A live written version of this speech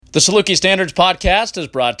The Saluki Standards podcast is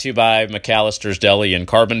brought to you by McAllister's Deli in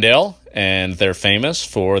Carbondale, and they're famous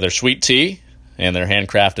for their sweet tea and their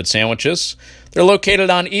handcrafted sandwiches. They're located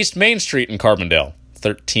on East Main Street in Carbondale,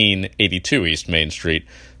 1382 East Main Street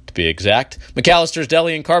to be exact. McAllister's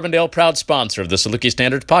Deli in Carbondale, proud sponsor of the Saluki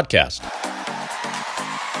Standards podcast.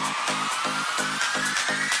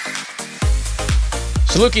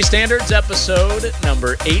 Saluki Standards episode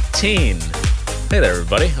number 18. Hey there,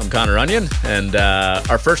 everybody. I'm Connor Onion, and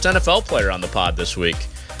our first NFL player on the pod this week.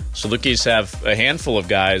 Salukis have a handful of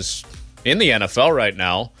guys in the NFL right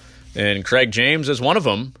now, and Craig James is one of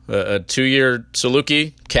them, a two-year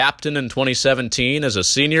Saluki captain in 2017 as a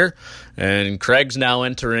senior, and Craig's now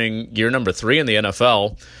entering year number 3 in the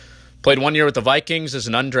NFL. Played 1 year with the Vikings as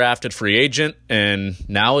an undrafted free agent, and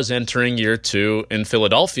now is entering year 2 in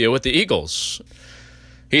Philadelphia with the Eagles.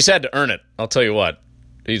 He's had to earn it, I'll tell you what.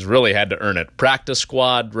 He's really had to earn it. Practice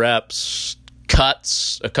squad reps,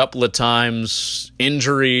 cuts a couple of times,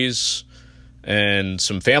 injuries, and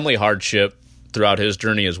some family hardship throughout his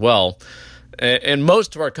journey as well. And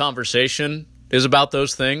most of our conversation is about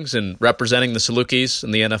those things and representing the Salukis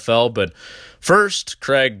in the NFL. But first,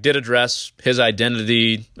 Craig did address his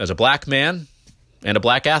identity as a black man and a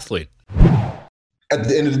black athlete. At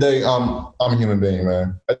the end of the day, I'm a human being,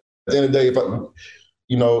 man. At the end of the day,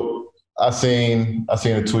 I seen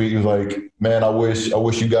a tweet. He was like, "Man, I wish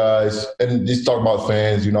you guys," and just talking about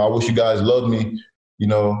fans. I wish you guys loved me,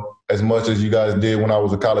 as much as you guys did when I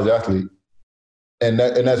was a college athlete. And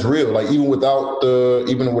that's real. Like even without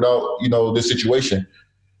this situation,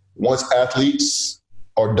 once athletes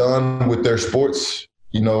are done with their sports,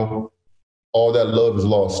 all that love is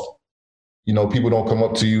lost. People don't come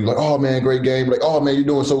up to you like, "Oh man, great game!" Like, "Oh man, you're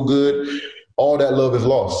doing so good." All that love is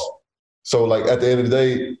lost. So like at the end of the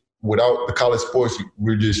day, without the college sports,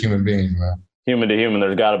 we're just human beings, man. Human to human,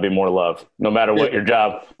 there's got to be more love, no matter what your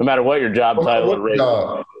job title or race.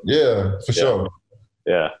 Yeah, for sure.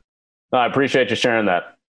 Yeah. No, I appreciate you sharing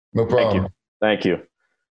that. No problem. Thank you.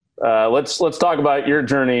 Let's talk about your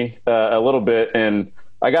journey a little bit. And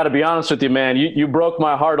I got to be honest with you, man. You broke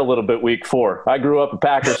my heart a little bit week 4. I grew up a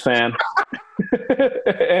Packers fan,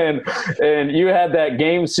 and you had that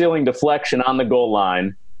game-sealing deflection on the goal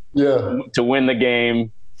line. Yeah. To win the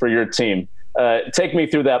game for your team. Take me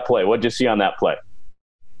through that play. What did you see on that play?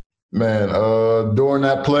 Man, during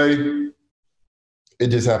that play, it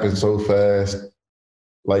just happened so fast.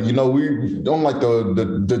 Like, we on like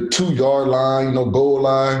the 2-yard line, goal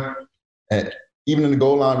line. And even in the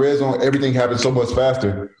goal line, red zone, everything happened so much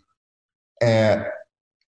faster. And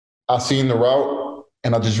I seen the route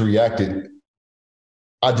and I just reacted.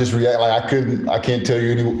 Like I can't tell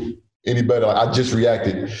you any better. Like, I just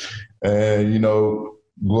reacted. And,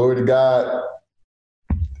 glory to God,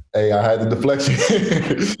 hey, I had the deflection.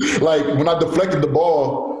 Like, when I deflected the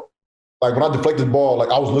ball, like, I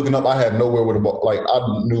was looking up. I had nowhere where the ball, like, I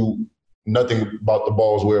knew nothing about the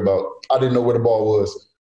ball's whereabouts. I didn't know where the ball was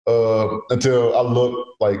until I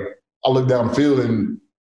looked downfield, and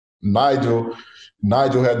Nigel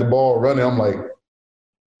had the ball running. I'm like,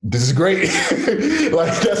 this is great.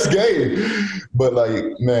 Like, that's game. But,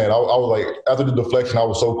 like, man, I was like, after the deflection, I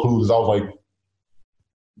was so clueless. I was like,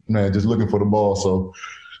 man, just looking for the ball. So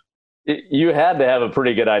you had to have a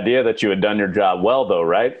pretty good idea that you had done your job well, though,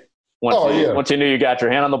 right? Once you knew you got your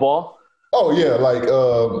hand on the ball. Oh yeah, like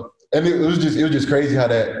and it was just crazy how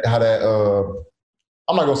that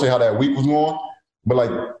I'm not gonna say how that week was going, but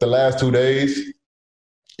like the last 2 days,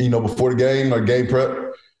 before the game or game prep,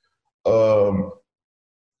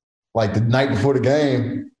 like the night before the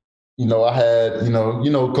game, I had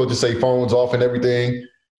coaches say phones off and everything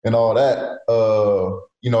and all that.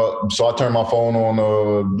 So I turned my phone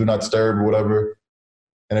on do not disturb or whatever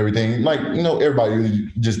and everything. Like,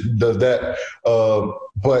 everybody just does that.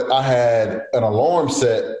 But I had an alarm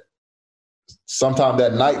set sometime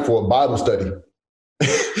that night for a Bible study.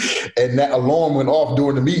 And that alarm went off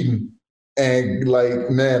during the meeting. And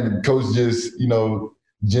like, man, the coach just,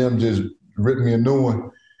 Jim just ripped me a new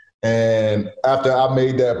one. And after I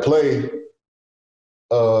made that play,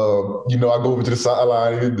 I go over to the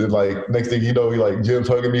sideline, and like next thing you know, Jim's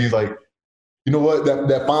hugging me. He's like, "You know what?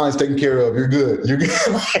 That fine's taken care of. You're good. You're good.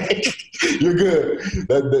 Like, you're good.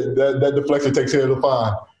 That deflection takes care of the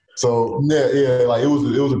fine." So yeah, like it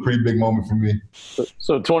was a pretty big moment for me.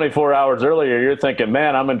 So 24 hours earlier, you're thinking,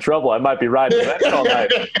 "Man, I'm in trouble. I might be riding the all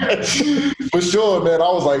night." For sure, man.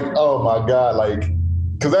 I was like, "Oh my God!" Like,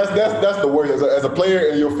 because that's the worst. As a player,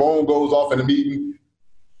 and your phone goes off in a meeting.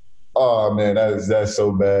 Oh man, that's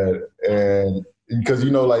so bad. And because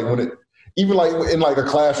like when it, even like in like a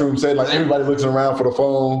classroom setting, like everybody looking around for the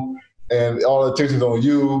phone and all the attention's on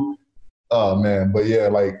you. Oh man, but yeah,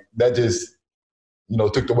 like that just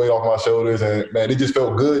took the weight off my shoulders, and man, it just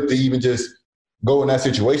felt good to even just go in that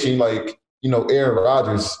situation. Like Aaron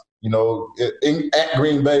Rodgers, at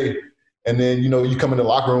Green Bay, and then you come in the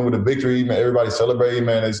locker room with a victory, man. Everybody celebrating,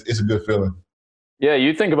 man. It's a good feeling. Yeah,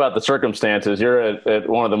 you think about the circumstances. You're at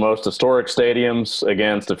one of the most historic stadiums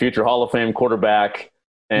against a future Hall of Fame quarterback.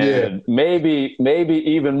 And maybe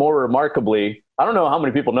even more remarkably, I don't know how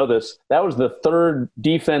many people know this, that was the third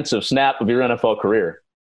defensive snap of your NFL career.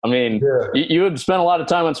 I mean, you had spent a lot of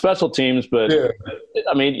time on special teams, but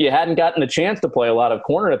I mean, you hadn't gotten a chance to play a lot of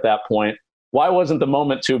corner at that point. Why wasn't the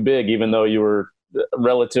moment too big, even though you were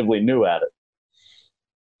relatively new at it?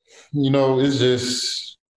 It's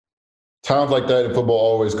just times like that in football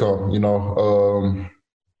always come, and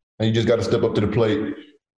you just got to step up to the plate.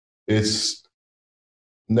 It's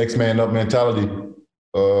next man up mentality.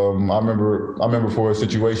 I remember for a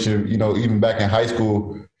situation, even back in high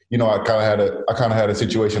school, I kind of had a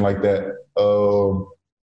situation like that.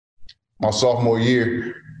 My sophomore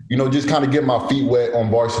year, just kind of get my feet wet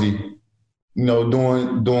on varsity,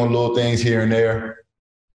 doing little things here and there,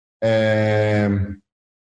 and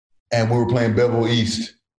we were playing Bevel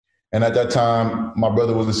East. And at that time, my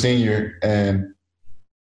brother was a senior, and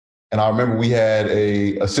I remember we had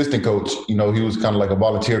a assistant coach. He was kind of like a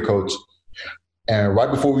volunteer coach. And right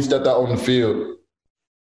before we stepped out on the field,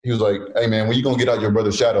 he was like, "Hey man, when you gonna get out your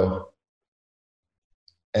brother's shadow?"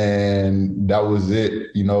 And that was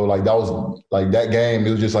it. Like that was like that game.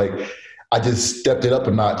 It was just like I just stepped it up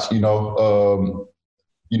a notch.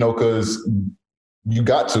 Because you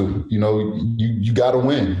got to, you got to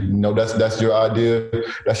win. That's your idea.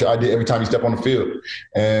 That's your idea every time you step on the field.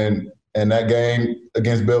 And that game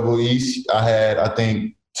against Belleville East, I had, I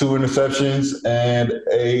think, 2 interceptions and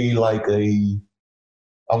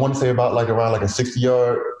I want to say about around a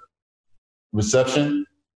 60-yard reception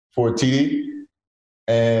for a TD.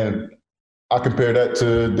 And I compare that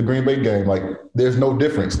to the Green Bay game. Like, there's no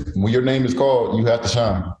difference. When your name is called, you have to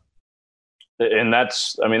shine. And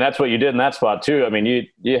that's what you did in that spot too. I mean,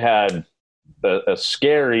 you had a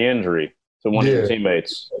scary injury to one of your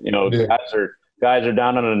teammates. Guys are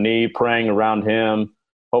down on a knee, praying around him,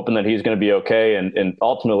 hoping that he's going to be okay. And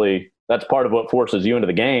ultimately, that's part of what forces you into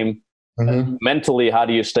the game. Mm-hmm. Mentally, how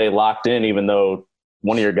do you stay locked in, even though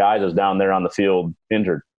one of your guys is down there on the field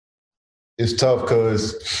injured? It's tough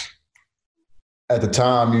because at the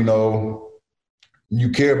time, you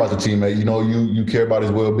care about the teammate. You care about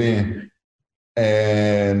his well-being.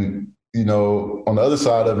 And, on the other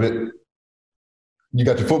side of it, you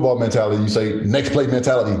got your football mentality. You say, next play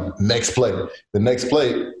mentality, next play. The next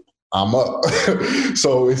play, I'm up.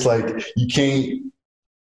 So it's like you can't,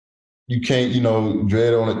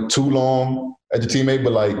 dread on it too long at your teammate,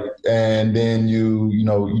 but and then you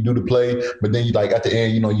do the play, but then you at the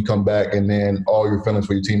end, you come back and then all your feelings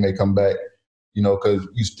for your teammate come back, because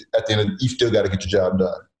at the end, you still got to get your job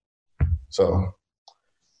done. So.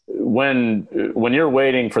 When you're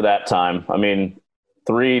waiting for that time, I mean,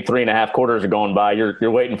 3.5 quarters are going by.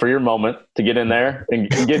 You're waiting for your moment to get in there and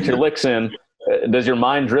get your licks in. Does your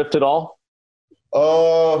mind drift at all?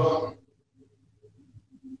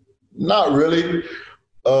 Not really.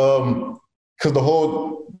 Because during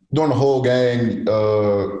the whole game,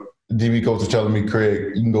 DB coach was telling me,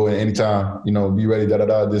 "Craig, you can go in anytime. Be ready.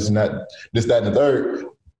 This and that, and the third."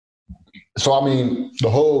 So I mean, the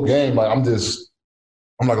whole game,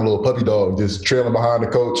 I'm like a little puppy dog, just trailing behind the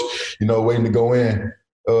coach, waiting to go in.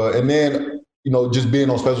 And then, just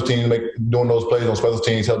being on special teams, doing those plays on special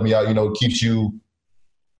teams helped me out, keeps you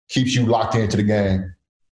locked into the game.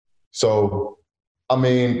 So, I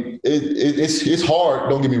mean, it's hard.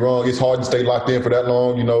 Don't get me wrong. It's hard to stay locked in for that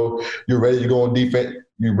long. You're ready to go on defense.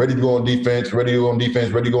 You're ready to go on defense, ready to go on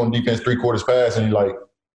defense, 3 quarters pass. And you're like,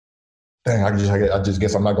 dang, I just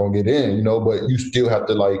guess I'm not going to get in, but you still have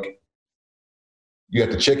to you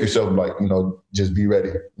have to check yourself, just be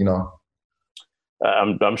ready,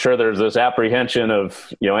 I'm sure there's this apprehension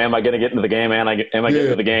of, am I going to get into the game? Am I getting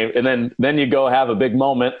into the game? And then you go have a big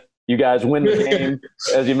moment. You guys win the game,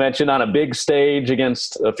 as you mentioned, on a big stage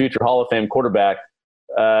against a future Hall of Fame quarterback.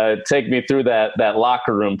 Take me through that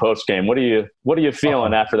locker room post game. What are you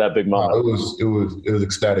feeling after that big moment? It was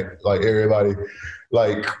ecstatic. Everybody,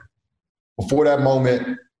 before that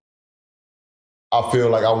moment, I feel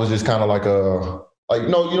like I was just kind of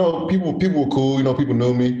people were cool. People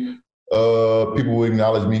knew me. People would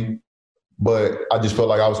acknowledge me, but I just felt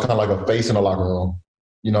like I was kind of like a face in the locker room,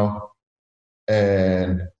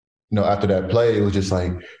 And after that play, it was just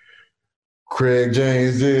like Craig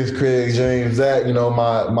James this, Craig James that.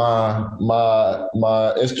 My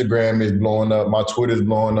Instagram is blowing up, my Twitter's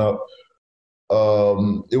blowing up.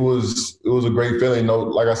 It was a great feeling. You know,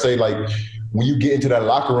 like I say, like when you get into that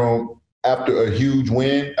locker room after a huge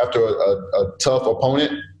win, after a tough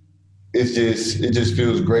opponent, it just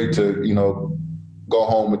feels great to, you know, go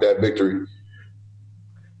home with that victory.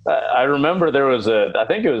 I remember there was I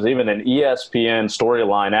think it was even an ESPN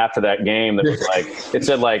storyline after that game that was like, it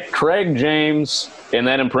said like Craig James, and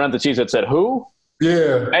then in parentheses it said who?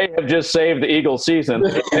 Yeah. May have just saved the Eagles season.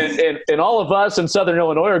 And all of us in Southern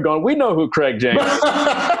Illinois are going, we know who Craig James is.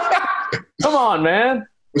 Come on, man.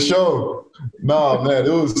 For sure. Nah, man,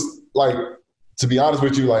 it was like, to be honest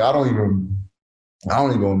with you, like I don't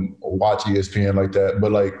even watch ESPN like that,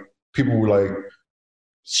 but like people were like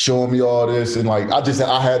showing me all this, and like I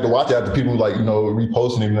had to watch it after people like, you know,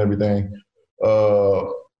 reposting it and everything.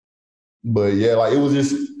 But yeah, like it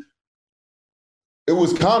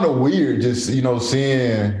was kind of weird just, you know,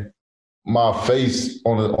 seeing my face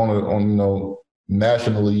on you know,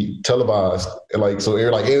 nationally televised, and like so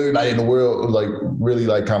everybody in the world was like really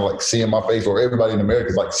like kind of like seeing my face, or everybody in America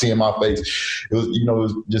is like seeing my face. It was, you know, it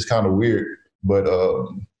was just kind of weird, but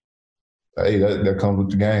hey, that comes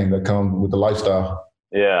with the game, that comes with the lifestyle.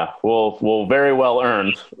 Yeah, well, very well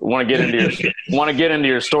earned. Want to get into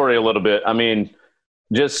your story a little bit. I mean,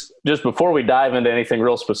 just before we dive into anything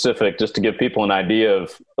real specific, just to give people an idea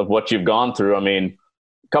of what you've gone through. I mean,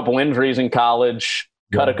 a couple injuries in college,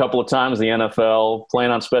 cut a couple of times in the NFL,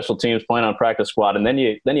 playing on special teams, playing on practice squad, and then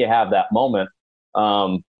you have that moment.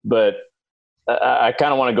 But I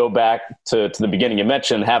kind of want to go back to the beginning. You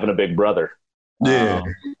mentioned having a big brother. Yeah.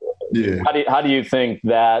 How do you think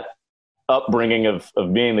that upbringing of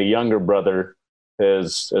being the younger brother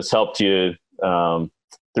has helped you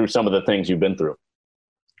through some of the things you've been through?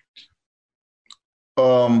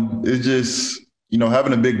 It's just, you know,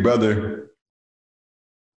 having a big brother.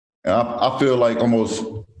 I feel like almost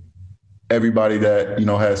everybody that, you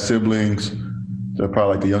know, has siblings, they're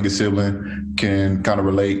probably like the youngest sibling, can kind of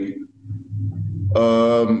relate.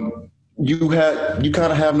 You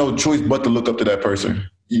kind of have no choice but to look up to that person,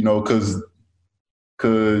 you know, because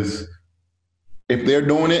if they're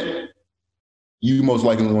doing it, you most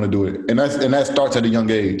likely want to do it, and that starts at a young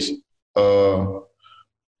age.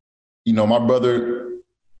 You know, my brother,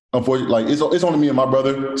 unfortunately, like it's only me and my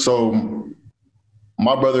brother, so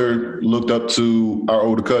my brother looked up to our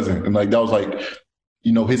older cousin, and like that was like,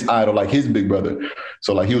 you know, his idol, like his big brother.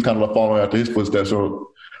 So like he was kind of like following after his footsteps.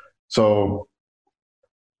 So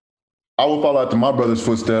I would follow after my brother's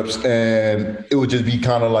footsteps, and it would just be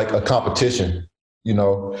kind of like a competition. You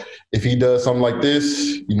know, if he does something like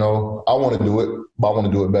this, you know, I want to do it, but I want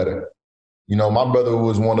to do it better. You know, my brother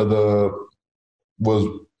was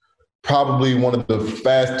probably one of the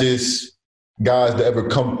fastest guys to ever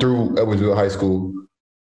come through Edwardsville High School.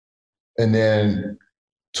 And then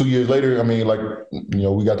 2 years later, I mean, like, you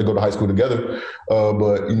know, we got to go to high school together.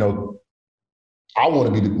 But, you know, I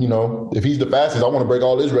want to be, you know, if he's the fastest, I want to break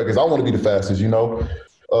all his records. I want to be the fastest, you know.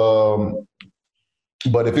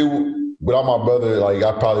 But without my brother, like,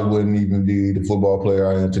 I probably wouldn't even be the football player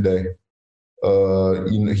I am today.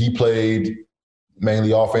 You know, he played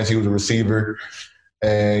mainly offense. He was a receiver.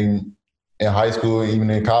 And in high school, even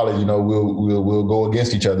in college, you know, we'll go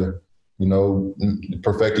against each other, you know,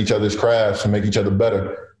 perfect each other's crafts and make each other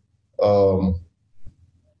better.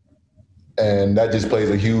 And that just plays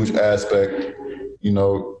a huge aspect. You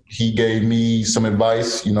know, he gave me some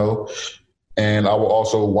advice, you know, and I will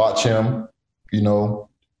also watch him, you know,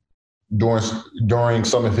 during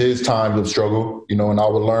some of his times of struggle, you know, and I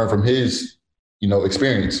would learn from his, you know,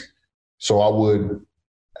 experience. So I would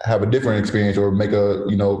have a different experience or make a,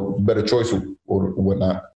 you know, better choice or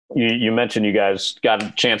whatnot. You mentioned you guys got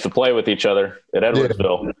a chance to play with each other at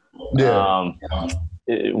Edwardsville. Yeah.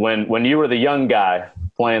 When you were the young guy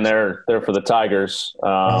playing there for the Tigers,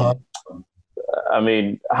 I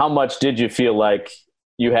mean, how much did you feel like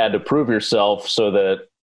you had to prove yourself so that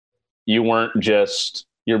you weren't just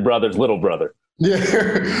your brother's little brother? Yeah.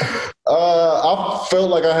 I felt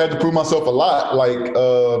like I had to prove myself a lot. Like,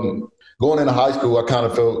 going into high school, I kind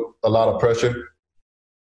of felt a lot of pressure,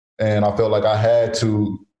 and I felt like I had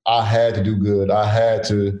to do good. I had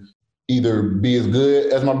to either be as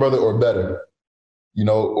good as my brother or better, you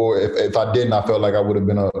know. Or if I didn't, I felt like I would have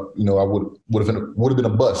been I would have been a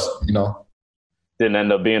bust, you know. Didn't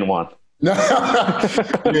end up being one.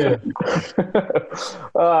 Yeah.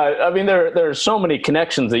 I mean, there are so many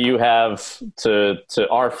connections that you have to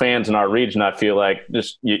our fans in our region. I feel like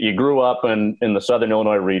just you grew up in the Southern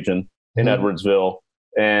Illinois region in Edwardsville.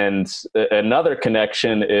 And another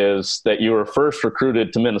connection is that you were first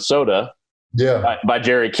recruited to Minnesota by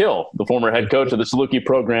Jerry Kill, the former head coach of the Saluki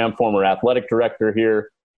program, former athletic director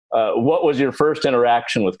here. What was your first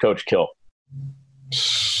interaction with Coach Kill? I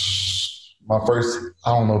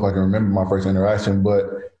don't know if I can remember my first interaction, but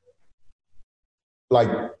like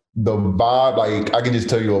the vibe, like I can just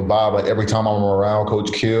tell you a vibe, like every time I'm around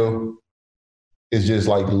Coach Kill, it's just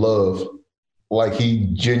like love. Like he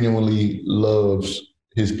genuinely loves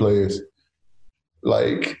his players.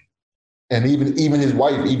 Like, and even his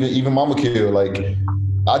wife, even Mama Kill, like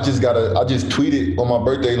I just tweeted on my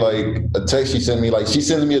birthday, like a text she sent me, like she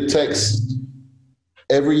sends me a text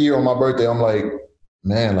every year on my birthday. I'm like,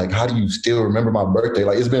 man, like how do you still remember my birthday?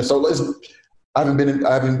 Like it's been so. I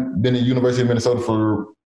haven't been in University of Minnesota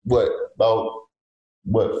for about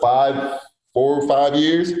 4 or 5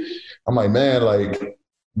 years. I'm like, man, like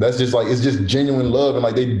that's just like it's just genuine love, and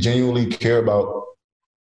like they genuinely care about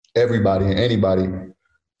everybody and anybody.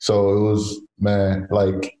 So it was, man,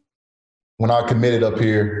 like when I committed up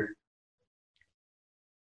here,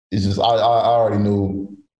 it's just I already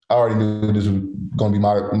knew this was gonna be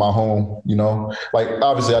my home, you know. Like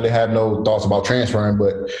obviously I didn't have no thoughts about transferring,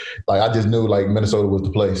 but like I just knew like Minnesota was the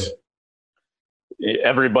place.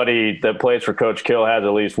 Everybody that plays for Coach Kill has at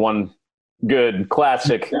least one good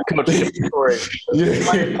classic Coach Kill story.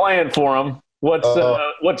 Yeah. Playing for him.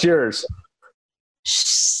 What's yours?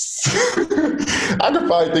 I could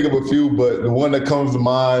probably think of a few, but the one that comes to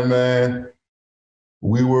mind, man,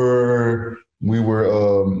 we were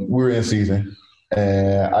in season,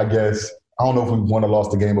 and I guess I don't know if we won or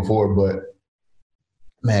lost the game before, but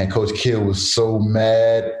man, Coach Kill was so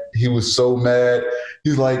mad. He was so mad.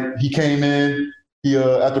 He's like, he came in,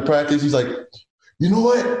 after practice, he's like, you know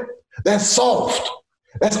what? That's soft.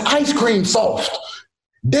 That's ice cream soft.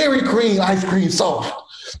 Dairy cream ice cream soft.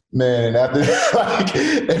 Man, after like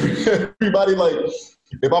everybody, like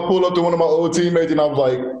if I pull up to one of my old teammates and I was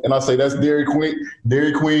like, and I say that's Dairy Queen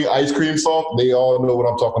ice cream soft, they all know what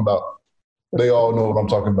I'm talking about. They all know what I'm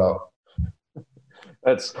talking about.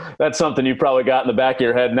 That's something you probably got in the back of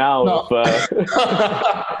your head now. No.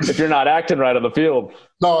 If you're not acting right on the field.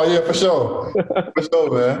 No, yeah, for sure,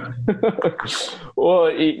 man.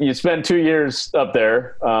 Well, you spend 2 years up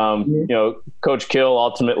there. You know, Coach Kill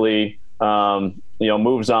ultimately,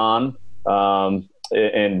 moves on,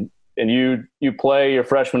 and you play your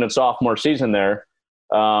freshman and sophomore season there.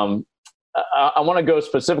 I want to go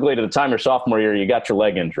specifically to the time your sophomore year you got your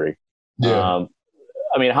leg injury. Yeah.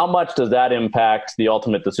 I mean, how much does that impact the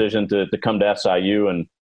ultimate decision to come to SIU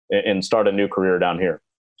and start a new career down here?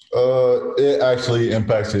 It actually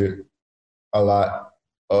impacts it a lot.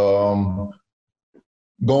 Going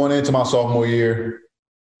into my sophomore year,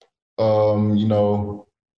 I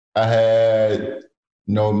had,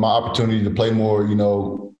 my opportunity to play more,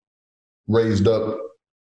 raised up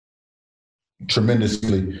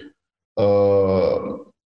tremendously. Not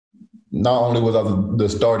only was I the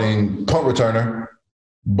starting punt returner,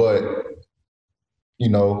 but,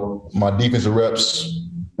 my defensive reps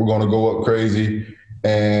were going to go up crazy.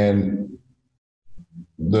 And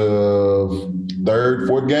the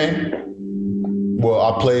fourth game,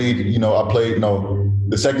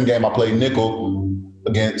 the second game I played nickel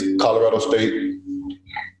against Colorado State,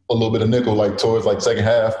 a little bit of nickel, like towards like second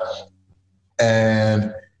half.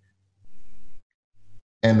 And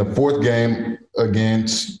the fourth game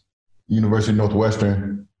against University of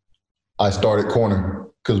Northwestern, I started corner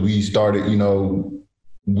because we started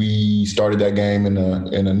that game in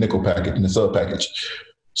a nickel package, in a sub package.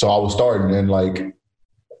 So I was starting, and like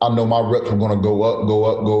I know my reps were going to go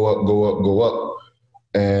up.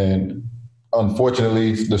 And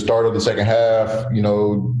unfortunately, the start of the second half,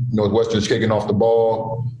 Northwestern's kicking off the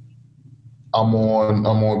ball. I'm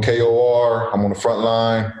on KOR. I'm on the front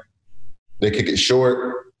line. They kick it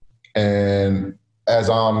short, and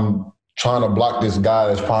as I'm trying to block this guy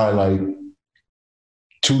that's probably like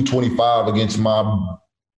 225 against my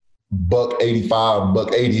 $185,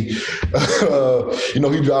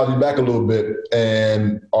 $180, he drives me back a little bit,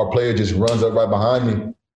 and our player just runs up right behind me.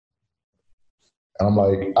 And I'm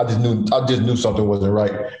like, I just knew something wasn't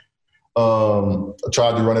right. I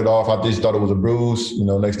tried to run it off. I just thought it was a bruise.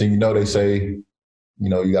 Next thing you know, they say,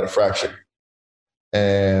 you got a fracture.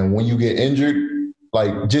 And when you get injured,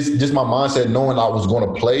 like just my mindset, knowing I was going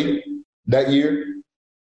to play that year,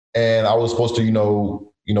 and I was supposed to, that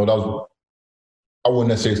was, I wouldn't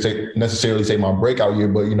necessarily say my breakout year,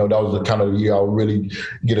 but that was the kind of year I would really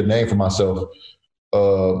get a name for myself.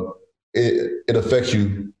 It affects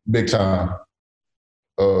you big time.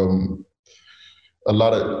 A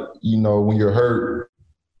lot of, when you're hurt,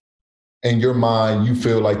 in your mind, you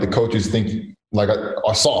feel like the coaches think like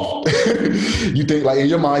are soft. You think like in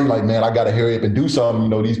your mind, you're like, man, I got to hurry up and do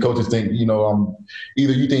something. These coaches think,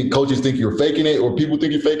 either you think coaches think you're faking it, or people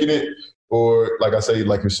think you're faking it, or like I say,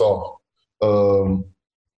 like you're soft.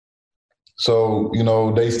 So,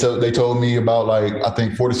 they told me about like, I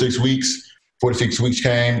think 46 weeks. 46 weeks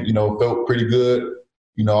came, felt pretty good.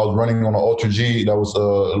 I was running on an Ultra G. That was a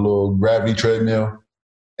little gravity treadmill.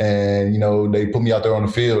 And, they put me out there on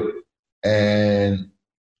the field. And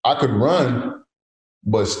I could run,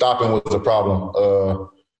 but stopping was a problem.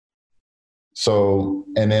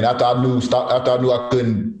 And then after I knew I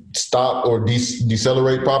couldn't stop or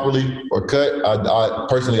decelerate properly or cut, I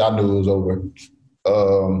personally, I knew it was over.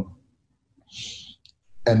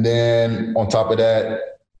 And then on top of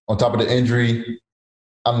the injury,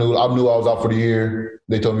 I knew I was out for the year.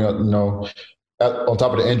 They told me, on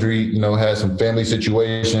top of the injury, had some family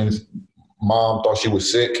situations. Mom thought she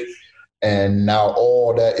was sick. And now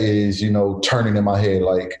all that is, turning in my head.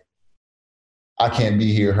 Like, I can't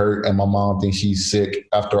be here hurt and my mom thinks she's sick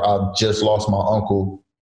after I just lost my uncle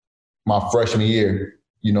my freshman year.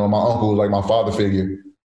 My uncle was like my father figure.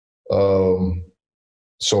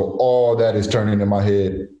 So all that is turning in my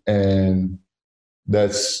head. And that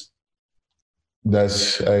was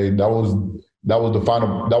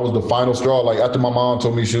the final straw. Like, after my mom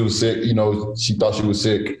told me she was sick, she thought she was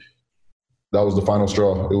sick. That was the final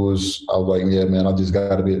straw. I was like, yeah, man, I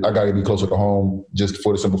gotta be closer to home, just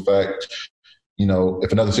for the simple fact,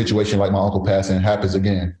 if another situation like my uncle passing happens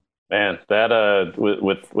again. Man, that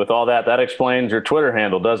with all that explains your Twitter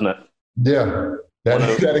handle, doesn't it? Yeah.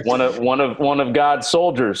 One of God's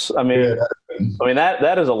soldiers. I mean,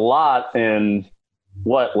 that is a lot in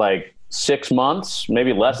what, like 6 months,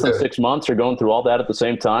 maybe less than 6 months. You're going through all that at the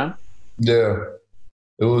same time. Yeah,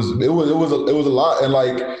 it was a lot, and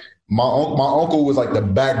like my uncle was like the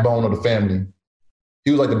backbone of the family.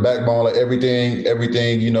 He was like the backbone, like everything,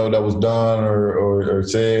 that was done or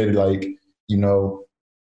said, like,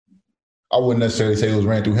 I wouldn't necessarily say it was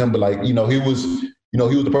ran through him, but like, he was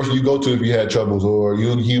the person you go to if you had troubles, or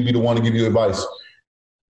he'd be the one to give you advice.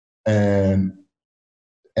 And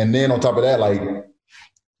then on top of that, like,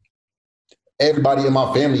 everybody in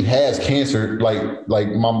my family has cancer. Like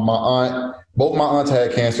my aunt, both my aunts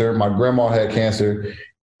had cancer. My grandma had cancer.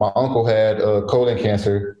 My uncle had colon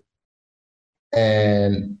cancer.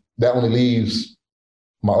 And that only leaves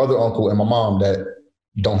my other uncle and my mom that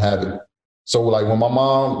don't have it. So like, when my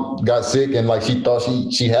mom got sick and like she thought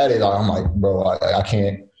she had it, I'm like, bro, I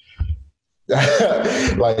can't.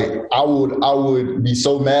 Like, I would be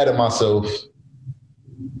so mad at myself,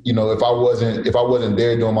 if I wasn't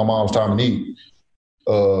there during my mom's time of need.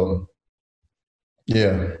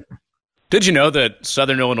 Yeah. Did you know that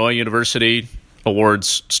Southern Illinois University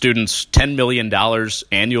awards students $10 million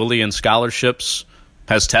annually in scholarships,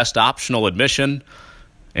 has test optional admission,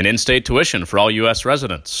 and in-state tuition for all U.S.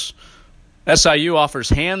 residents? SIU offers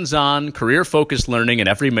hands-on, career-focused learning in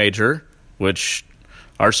every major, which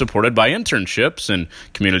are supported by internships and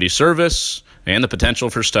community service and the potential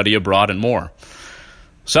for study abroad and more.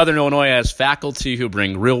 Southern Illinois has faculty who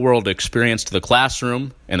bring real-world experience to the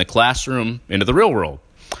classroom and the classroom into the real world.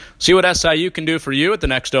 See what SIU can do for you at the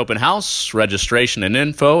next open house. Registration and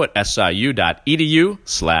info at siu.edu/open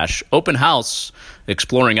house.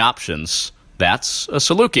 Exploring options. That's a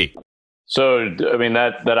Saluki. So, I mean,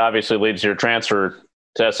 that obviously leads to your transfer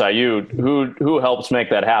to SIU. Who helps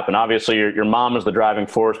make that happen? Obviously, your mom is the driving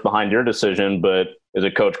force behind your decision, but is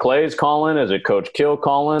it Coach Clay's calling? Is it Coach Kill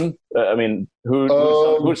calling? I mean,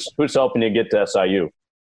 who's helping you get to SIU?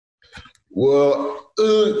 Well,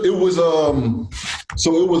 it was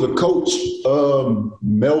so it was a coach,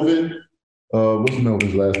 Melvin. What's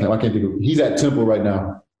Melvin's last name? I can't think of it. He's at Temple right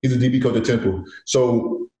now. He's a DB coach at Temple.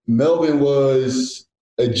 So Melvin was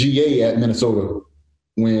a GA at Minnesota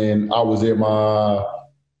when I was there my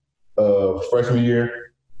freshman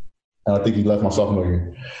year, and I think he left my sophomore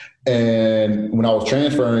year. And when I was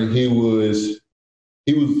transferring, he was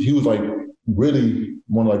like really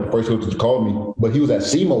one of like the first coaches to call me, but he was at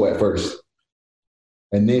SEMO at first.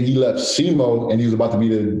 And then he left SEMO and he was about to be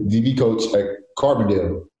the DB coach at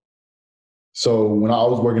Carbondale. So when I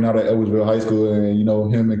was working out at Edwardsville High School, and,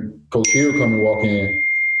 him and Coach Hill come and walk in,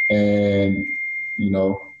 and,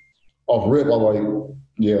 off rip, I was like,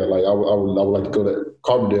 yeah, like I would like to go to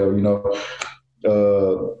Carbondale,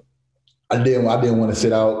 I didn't want to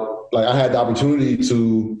sit out. Like, I had the opportunity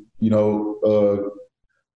to,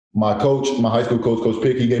 my coach, my high school coach, Coach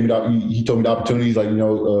Pick, he told me the opportunities. Like,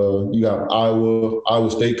 you got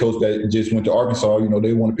Iowa State coach that just went to Arkansas.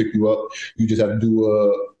 They want to pick you up. You just have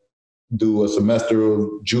to do a semester of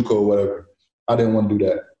JUCO or whatever. I didn't want to do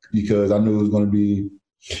that because I knew it was going to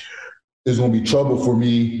be trouble for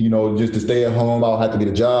me. Just to stay at home. I'll have to get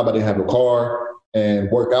a job. I didn't have a car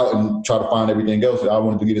and work out and try to find everything else. I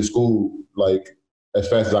wanted to get in school like as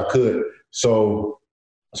fast as I could. So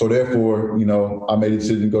So therefore, I made a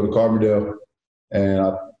decision to go to Carbondale, and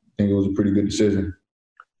I think it was a pretty good decision.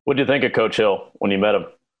 What did you think of Coach Hill when you met him?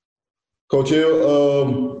 Coach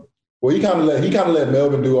Hill, well, he kind of let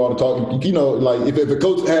Melvin do all the talking. Like if a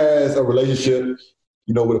coach has a relationship,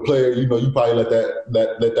 with a player, you probably let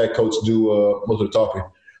that coach do most of the talking.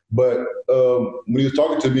 But when he was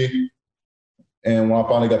talking to me, and when I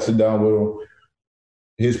finally got to sit down with him,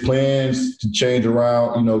 his plans to change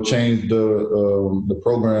around, change the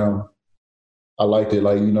program, I liked it.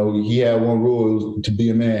 Like, he had one rule, it was to be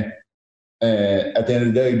a man. And at the end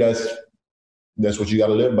of the day, that's what you got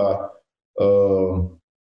to live by.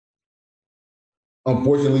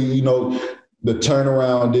 Unfortunately, the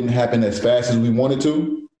turnaround didn't happen as fast as we wanted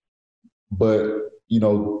to. But,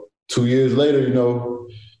 2 years later, 2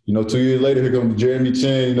 years later, here comes Jeremy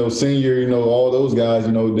Chinn, senior, all those guys,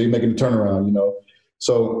 they making the turnaround,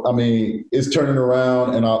 So, I mean, it's turning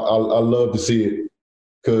around, and I love to see it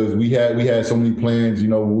because we had so many plans,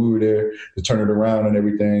 when we were there to turn it around and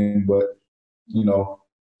everything. But,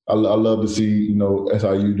 I love to see,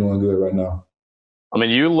 SIU doing good right now. I mean,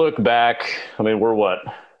 you look back, we're what,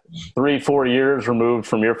 3-4 years removed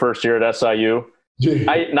from your first year at SIU?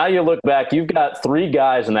 Yeah. Now you look back, you've got 3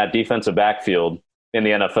 guys in that defensive backfield in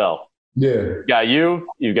the NFL. Yeah.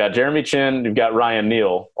 You've got Jeremy Chinn, you've got Ryan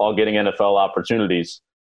Neal, all getting NFL opportunities.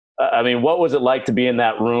 What was it like to be in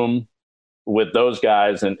that room with those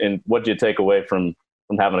guys, and what did you take away from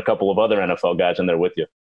having a couple of other NFL guys in there with you?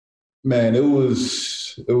 Man, it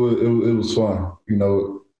was fun.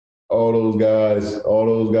 All those guys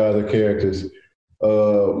are characters.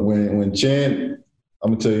 When Chinn,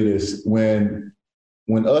 I'm gonna tell you this, when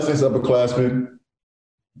us as upperclassmen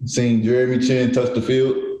seeing Jeremy Chinn touch the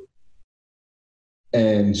field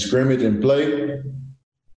and scrimmage and play,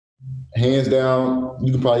 hands down,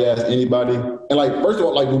 you can probably ask anybody. And first of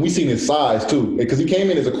all, when we seen his size too, because he came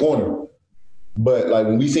in as a corner, but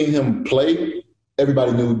when we seen him play,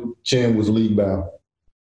 everybody knew Chinn was league bound.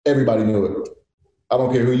 Everybody knew it. I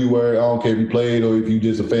don't care who you were. I don't care if you played or if you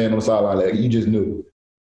just a fan on the sideline. You just knew.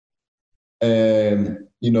 And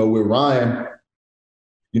with Ryan,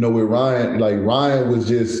 Ryan was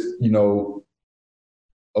just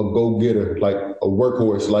a go-getter, a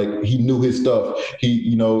workhorse. He knew his stuff.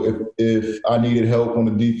 He, if I needed help on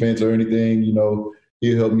the defense or anything,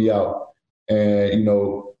 he'd help me out. And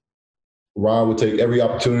Ryan would take every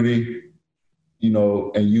opportunity,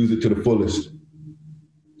 and use it to the fullest.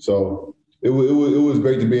 So it was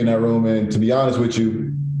great to be in that room. And to be honest with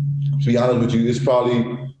you, it's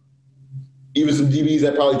probably even some DBs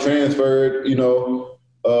that probably transferred.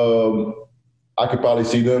 I could probably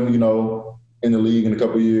see them, in the league in a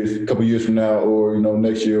couple years from now, or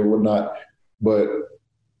next year or whatnot. But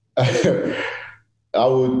is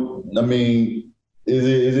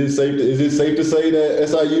it safe to say that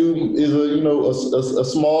SIU is a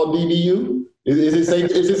small DBU? Is it safe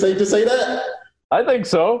to say that? I think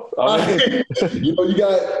so. You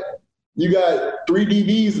got 3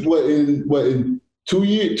 DBs. In 2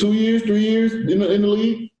 years, 3 years in the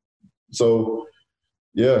league. So,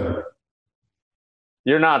 yeah.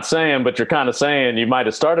 You're not saying, but you're kind of saying you might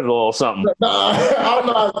have started a little something. Nah, I'm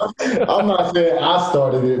not saying I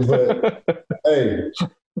started it, but hey,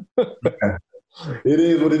 it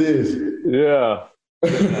is what it is. Yeah.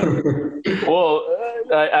 Well,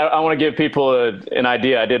 I want to give people an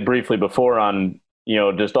idea. I did briefly before on,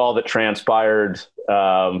 just all that transpired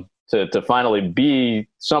to finally be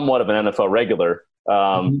somewhat of an NFL regular.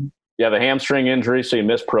 You have a hamstring injury, so you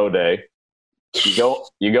miss pro day. You go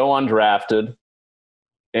undrafted,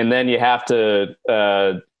 and then you have to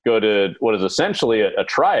go to what is essentially a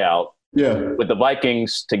tryout with the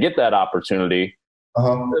Vikings to get that opportunity.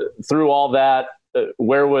 Through all that,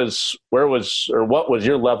 what was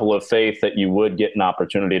your level of faith that you would get an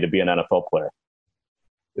opportunity to be an NFL player?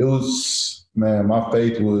 It was, my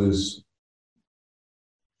faith was,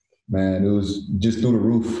 it was just through the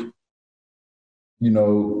roof.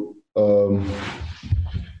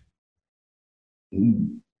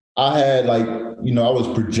 I had I was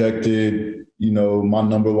projected, my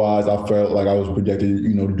number wise, I felt like I was projected,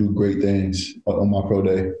 to do great things on my pro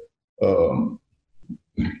day.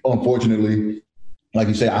 Unfortunately, like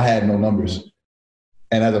you say, I had no numbers.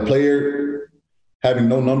 And as a player, having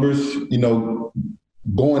no numbers,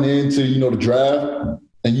 going into, the draft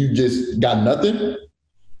and you just got nothing,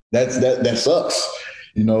 that sucks,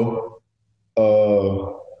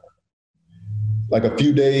 a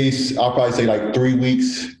few days, I'll probably say 3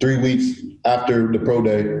 weeks after the pro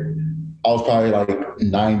day, I was probably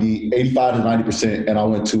 85 to 90%, and I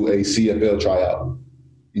went to a CFL tryout,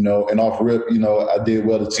 and off rip, I did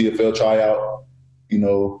well at CFL tryout,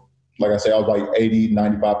 like I said, I was like 80,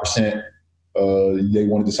 95%. They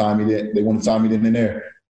wanted to sign me then. They wanted to sign me then and there.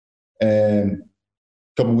 And a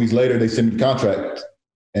couple of weeks later, they sent me the contract.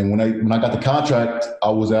 And when I got the contract, I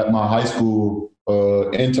was at my high school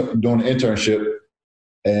doing an internship.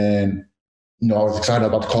 And, I was excited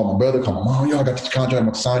about to call my brother, call my mom. Yo, I got this contract. I'm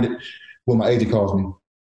going to sign it. Well, my agent calls me.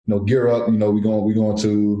 Gear up. We going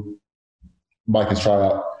to Vikings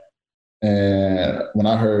tryout. And when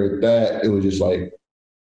I heard that, it was just like,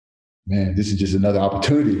 man, this is just another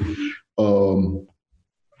opportunity. When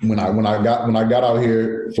I got out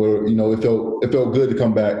here for, it felt good to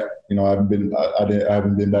come back. I haven't been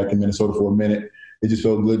back in Minnesota for a minute. It just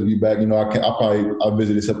felt good to be back. I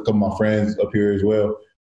visited a couple of my friends up here as well.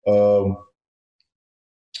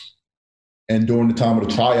 And during the time of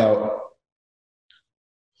the tryout,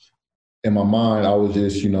 in my mind, I was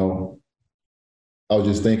just,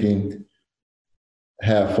 thinking,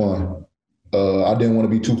 have fun. I didn't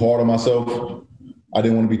want to be too hard on myself.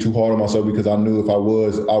 Because I knew if I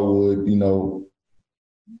was, I would,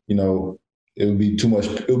 it would be too much.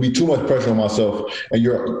 It would be too much pressure on myself, and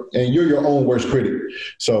you're your own worst critic.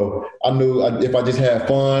 So I knew if I just had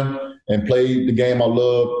fun and played the game I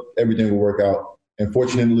love, everything would work out. And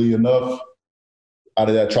fortunately enough, out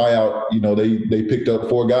of that tryout, they picked up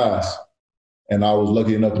 4 guys, and I was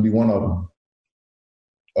lucky enough to be one of them.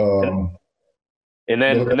 And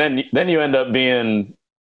then you end up being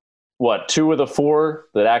what, 2 of the 4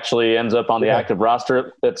 that actually ends up on the active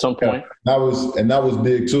roster at some point? Yeah, that was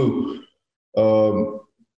big too. During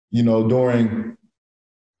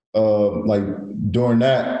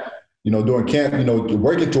that, during camp,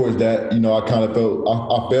 working towards that, I kind of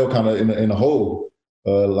felt kind of in a hole.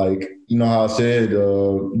 How I said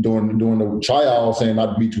during the tryout, I was saying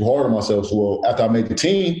not to be too hard on myself. So, well, after I made the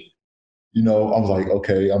team, I was like,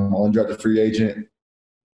 okay, I'm an undrafted free agent.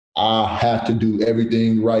 I have to do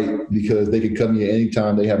everything right because they can cut me at any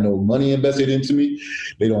time. They have no money invested into me.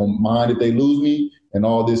 They don't mind if they lose me and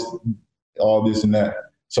all this and that.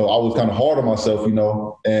 So I was kind of hard on myself,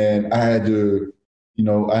 and I had to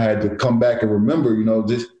come back and remember,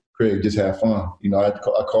 Craig, just have fun. I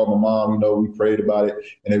called my mom, we prayed about it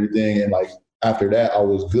and everything. And after that, I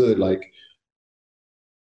was good.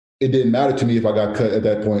 It didn't matter to me if I got cut at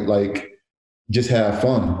that point. Just have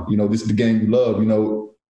fun. This is the game you love.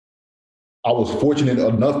 I was fortunate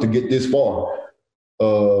enough to get this far.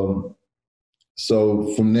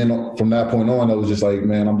 So from that point on, I was just like,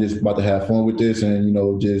 man, I'm just about to have fun with this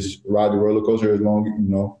and, just ride the roller coaster as long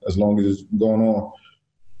as it's going on.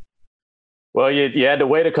 Well, you had to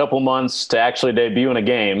wait a couple months to actually debut in a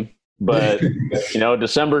game, but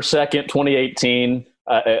December 2nd, 2018,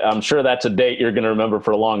 I'm sure that's a date you're going to remember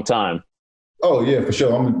for a long time. Oh yeah, for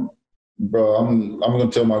sure. I'm going to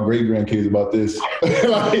tell my great grandkids about this.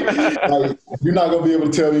 You're not going to be able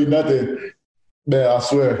to tell me nothing, man. I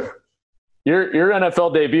swear. Your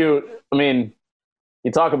NFL debut. I mean,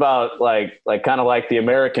 you talk about kind of like the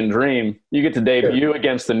American dream. You get to debut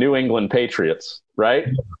against the New England Patriots, right?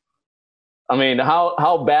 I mean,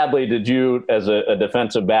 how badly did you, as a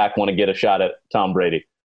defensive back, want to get a shot at Tom Brady?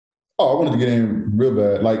 Oh, I wanted to get in real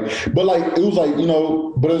bad. It was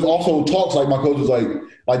but it was also talks. My coach was like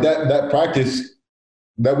that practice,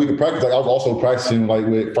 that week of practice, I was also practicing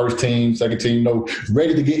with first team, second team,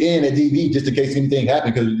 ready to get in at DB just in case anything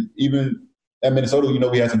happened. Because even at Minnesota, we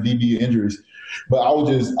had some DB injuries. But I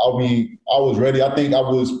was ready. I think I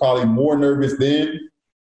was probably more nervous then,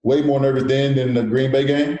 way more nervous then than the Green Bay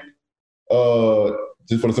game.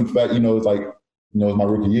 Just for the simple fact, it's it's my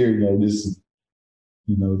rookie year. This is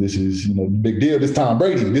the big deal. This Tom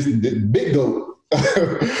Brady, this big goat.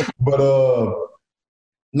 But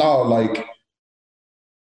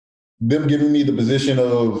them giving me the position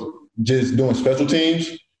of just doing special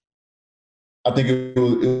teams, I think it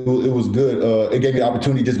was good. It gave me the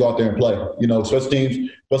opportunity to just go out there and play. Special teams, you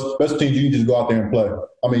can just go out there and play.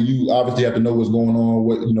 I mean, you obviously have to know what's going on,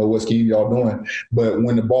 what scheme y'all doing. But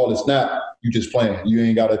when the ball is snapped, you just playing. You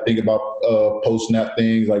ain't got to think about post-snap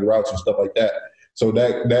things like routes and stuff like that. So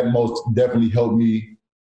that most definitely helped me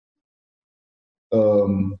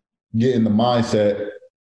get in the mindset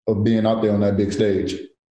of being out there on that big stage.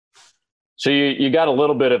 So you got a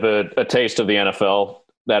little bit of a taste of the NFL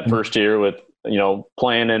that first year with,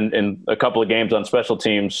 playing in a couple of games on special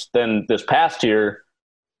teams. Then this past year,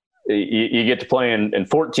 you get to play in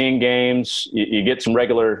 14 games. You get some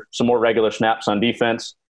more regular snaps on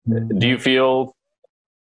defense. Mm-hmm. Do you feel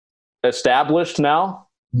established now?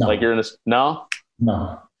 No. Like you're in this? No?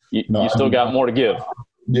 No. You still got more to give.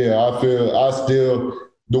 Yeah, I still,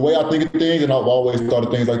 the way I think of things, and I've always thought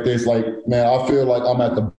of things like this, I feel like I'm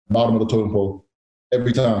at the bottom of the totem pole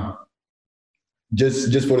every time.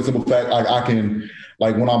 just for the simple fact, I can,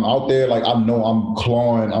 like, when I'm out there, like, I know I'm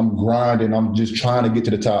clawing, I'm grinding, I'm just trying to get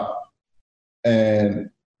to the top. And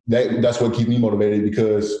that's what keeps me motivated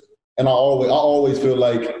because, and I always feel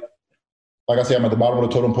like I said, I'm at the bottom of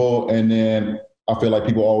the totem pole, and then I feel like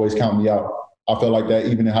people always count me out. I felt like that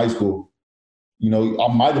even in high school. You know,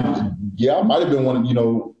 I might have been one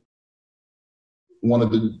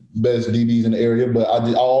of the best DBs in the area, but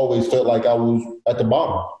I always felt like I was at the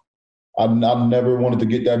bottom. I never wanted to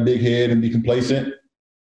get that big head and be complacent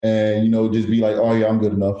and, you know, just be like, oh yeah, I'm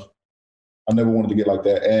good enough. I never wanted to get like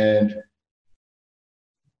that. And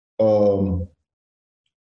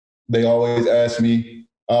they always ask me,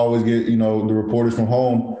 I always get, you know, the reporters from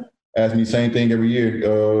home ask me the same thing every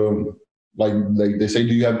year. Like they say,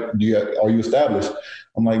 are you established?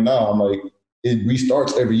 I'm like, nah. I'm like, it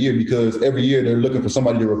restarts every year because every year they're looking for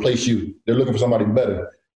somebody to replace you. They're looking for somebody better.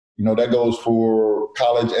 You know, that goes for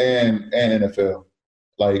college and NFL.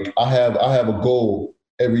 Like I have a goal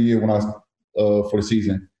every year when for the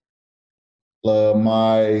season.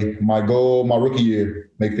 My goal, my rookie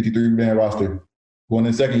year, make 53-man roster. Going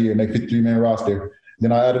in the second year, make 53-man roster.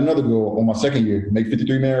 Then I add another goal on my second year, make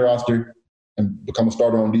 53-man roster and become a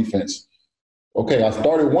starter on defense. Okay, I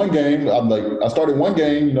started one game,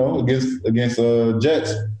 you know, against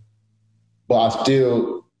Jets, but I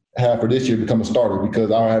still have for this year become a starter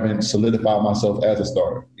because I haven't solidified myself as a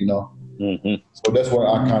starter, you know. Mm-hmm. So that's what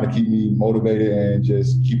I kind of keep me motivated and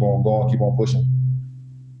just keep on going, keep on pushing.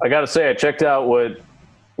 I got to say, I checked out what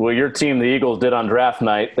your team, the Eagles, did on draft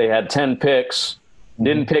night. They had 10 picks,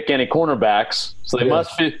 didn't pick any cornerbacks, so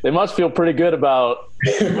they must feel pretty good about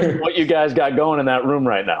what you guys got going in that room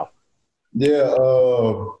right now. Yeah,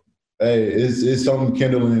 hey, it's something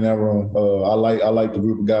kindling in that room. I like the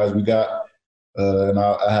group of guys we got, and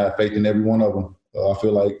I have faith in every one of them. I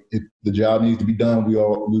feel like if the job needs to be done, we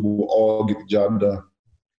will all get the job done.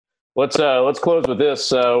 Let's close with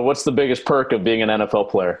this. What's the biggest perk of being an NFL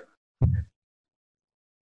player?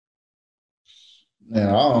 Man,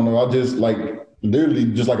 I don't know. I just literally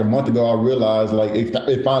just like a month ago, I realized like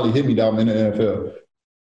it finally hit me that I'm in the NFL.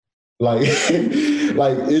 Like,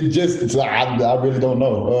 like it just, I really don't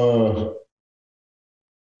know.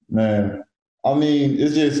 Man, I mean,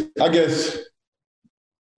 it's just, I guess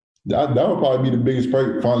that would probably be the biggest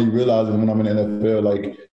perk, finally realizing when I'm in the NFL,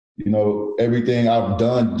 like, you know, everything I've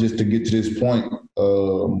done just to get to this point,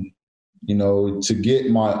 you know, to get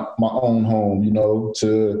my own home, you know,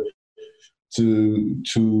 to you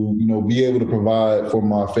know, be able to provide for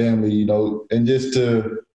my family, you know, and just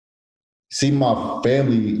to see my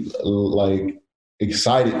family like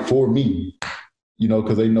excited for me, you know,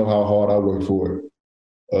 because they know how hard I work for it.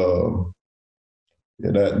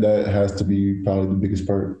 Yeah, that has to be probably the biggest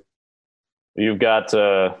perk. You've got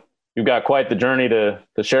quite the journey to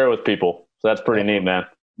share with people, so that's pretty neat, man.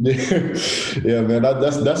 Yeah, man.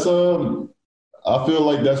 That's I feel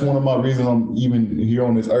like that's one of my reasons I'm even here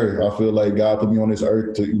on this earth. I feel like God put me on this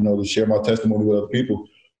earth to, you know, to share my testimony with other people.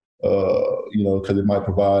 You know, because it might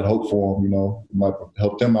provide hope for them. You know, it might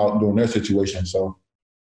help them out during their situation. So,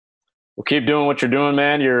 well, keep doing what you're doing,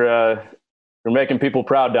 man. You're making people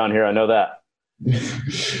proud down here. I know that.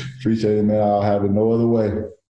 Appreciate it, man. I'll have it no other way.